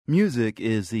Music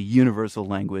is the universal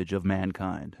language of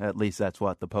mankind. At least that's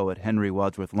what the poet Henry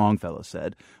Wadsworth Longfellow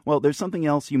said. Well, there's something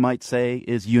else you might say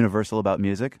is universal about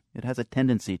music. It has a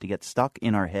tendency to get stuck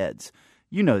in our heads.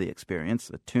 You know the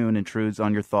experience. A tune intrudes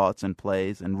on your thoughts and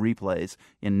plays and replays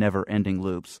in never-ending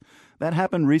loops. That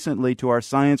happened recently to our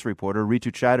science reporter,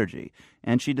 Ritu Chatterjee,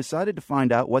 and she decided to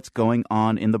find out what's going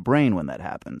on in the brain when that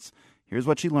happens. Here's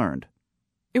what she learned.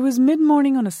 It was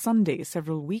mid-morning on a Sunday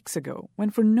several weeks ago when,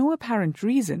 for no apparent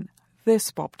reason,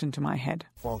 this popped into my head.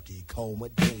 Funky cold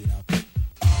Medina.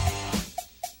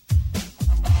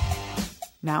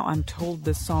 Now, I'm told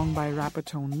this song by rapper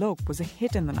Tone Loc was a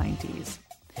hit in the 90s.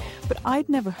 But I'd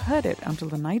never heard it until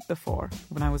the night before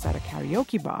when I was at a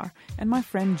karaoke bar and my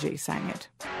friend Jay sang it.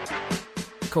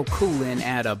 Coolin'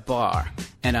 at a bar,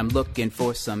 and I'm looking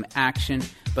for some action.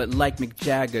 But like Mick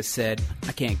Jagger said,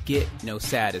 I can't get no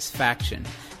satisfaction.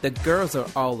 The girls are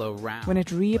all around. When it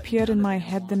reappeared in my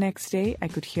head the next day, I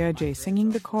could hear Jay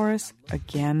singing the chorus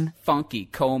again. Funky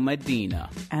cold Medina.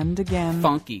 And again.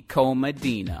 Funky cold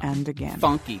Medina. And again.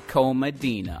 Funky cold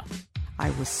Medina. I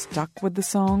was stuck with the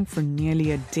song for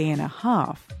nearly a day and a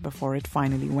half before it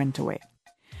finally went away.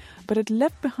 But it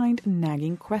left behind a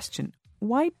nagging question.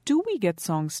 Why do we get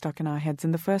songs stuck in our heads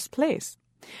in the first place?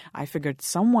 I figured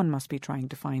someone must be trying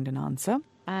to find an answer.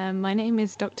 My name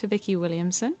is Dr. Vicky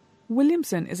Williamson.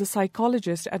 Williamson is a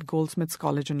psychologist at Goldsmiths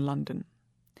College in London.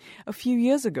 A few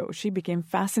years ago, she became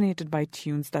fascinated by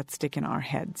tunes that stick in our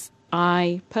heads.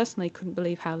 I personally couldn't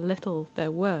believe how little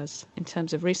there was in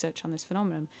terms of research on this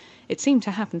phenomenon. It seemed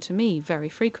to happen to me very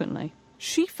frequently.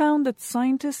 She found that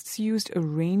scientists used a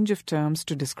range of terms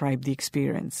to describe the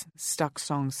experience. Stuck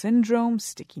song syndrome,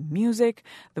 sticky music.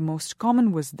 The most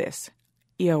common was this: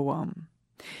 earworm.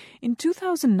 In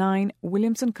 2009,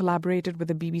 Williamson collaborated with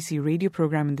a BBC radio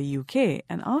program in the UK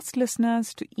and asked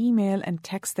listeners to email and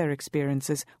text their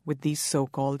experiences with these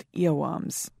so-called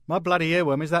earworms. My bloody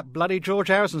earworm is that bloody George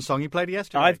Harrison song you played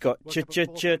yesterday. I've got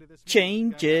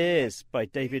Changes by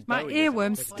David My Bowie.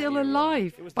 earworm's still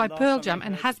alive by Pearl Jam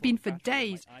and has been for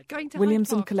days.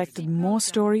 Williamson collected more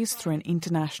stories through an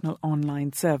international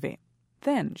online survey.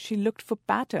 Then she looked for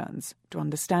patterns to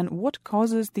understand what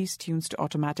causes these tunes to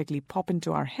automatically pop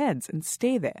into our heads and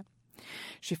stay there.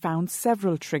 She found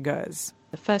several triggers.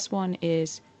 The first one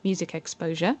is music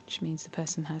exposure, which means the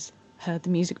person has heard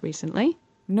the music recently.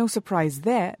 No surprise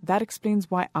there, that explains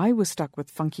why I was stuck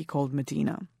with Funky Cold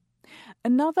Medina.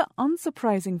 Another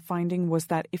unsurprising finding was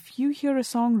that if you hear a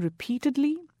song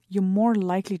repeatedly, you're more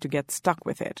likely to get stuck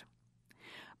with it.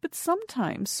 But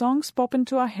sometimes songs pop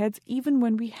into our heads even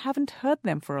when we haven't heard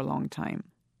them for a long time.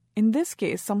 In this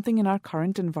case, something in our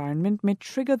current environment may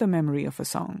trigger the memory of a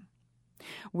song.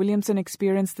 Williamson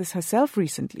experienced this herself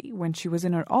recently when she was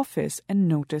in her office and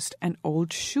noticed an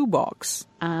old shoebox.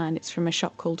 And it's from a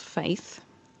shop called Faith.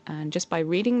 And just by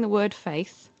reading the word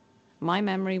Faith, my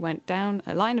memory went down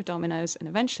a line of dominoes and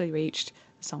eventually reached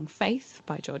the song Faith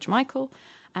by George Michael.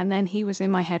 And then he was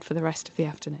in my head for the rest of the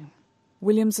afternoon.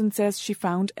 Williamson says she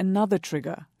found another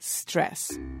trigger: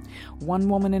 stress. One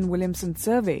woman in Williamson's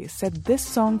survey said this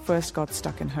song first got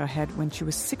stuck in her head when she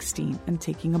was 16 and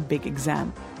taking a big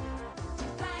exam.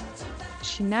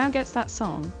 She now gets that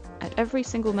song at every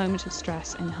single moment of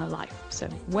stress in her life. So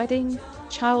wedding,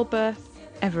 childbirth,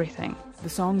 everything. The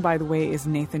song, by the way, is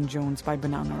Nathan Jones by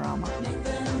Bananarama.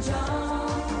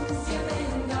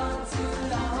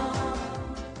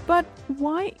 But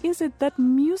why is it that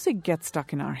music gets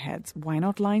stuck in our heads? Why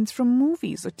not lines from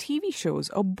movies or TV shows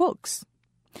or books?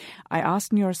 I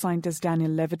asked neuroscientist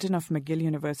Daniel Levitin of McGill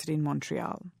University in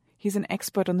Montreal. He's an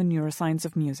expert on the neuroscience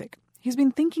of music. He's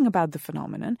been thinking about the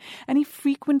phenomenon, and he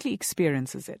frequently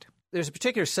experiences it. There's a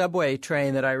particular subway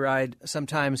train that I ride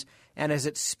sometimes, and as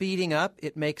it's speeding up,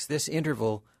 it makes this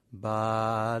interval,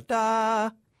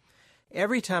 ba-da.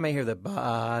 Every time I hear the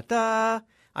ba-da,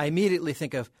 I immediately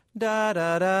think of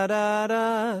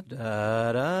da-da-da-da-da,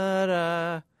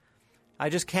 da-da-da. I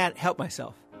just can't help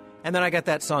myself. And then I got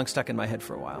that song stuck in my head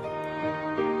for a while.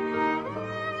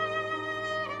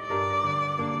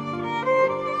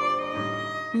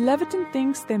 Levitin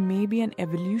thinks there may be an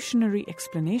evolutionary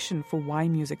explanation for why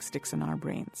music sticks in our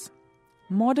brains.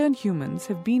 Modern humans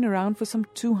have been around for some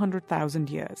 200,000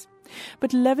 years.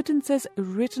 But Levitin says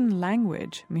written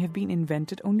language may have been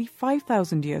invented only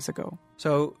 5,000 years ago.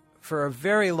 So for a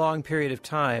very long period of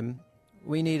time,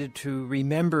 we needed to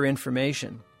remember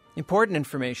information, important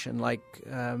information like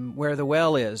where the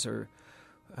well is, or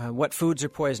what foods are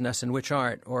poisonous and which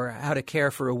aren't, or how to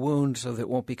care for a wound so that it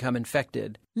won't become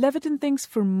infected. Levitin thinks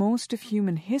for most of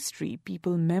human history,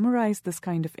 people memorize this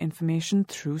kind of information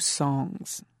through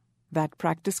songs. That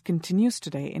practice continues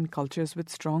today in cultures with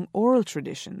strong oral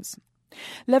traditions.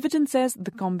 Levitin says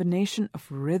the combination of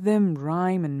rhythm,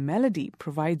 rhyme, and melody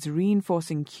provides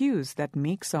reinforcing cues that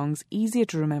make songs easier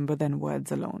to remember than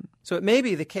words alone. So it may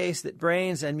be the case that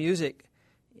brains and music,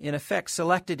 in effect,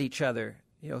 selected each other,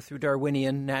 through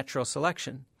Darwinian natural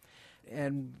selection,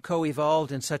 and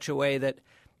co-evolved in such a way that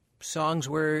songs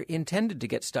were intended to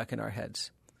get stuck in our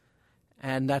heads.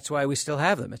 And that's why we still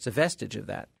have them. It's a vestige of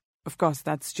that. Of course,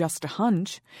 that's just a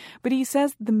hunch, but he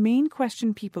says the main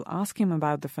question people ask him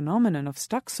about the phenomenon of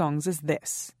stuck songs is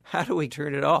this. How do we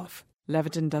turn it off?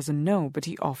 Levitin doesn't know, but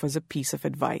he offers a piece of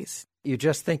advice. You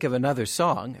just think of another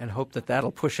song and hope that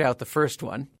that'll push out the first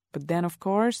one. But then, of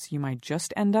course, you might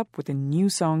just end up with a new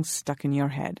song stuck in your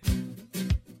head.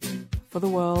 For the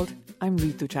World, I'm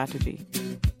Ritu Chatterjee.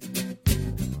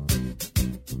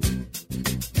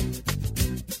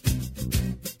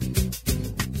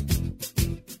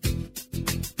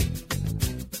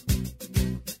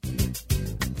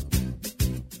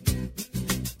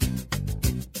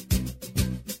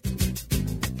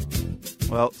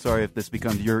 Well, sorry if this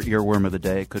becomes your earworm of the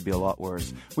day. It could be a lot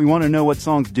worse. We want to know what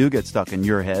songs do get stuck in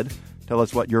your head. Tell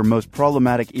us what your most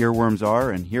problematic earworms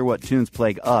are and hear what tunes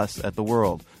plague us at The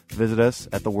World. Visit us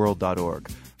at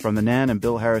theworld.org. From the Nan and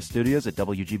Bill Harris studios at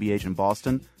WGBH in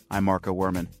Boston, I'm Marco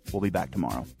Werman. We'll be back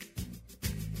tomorrow.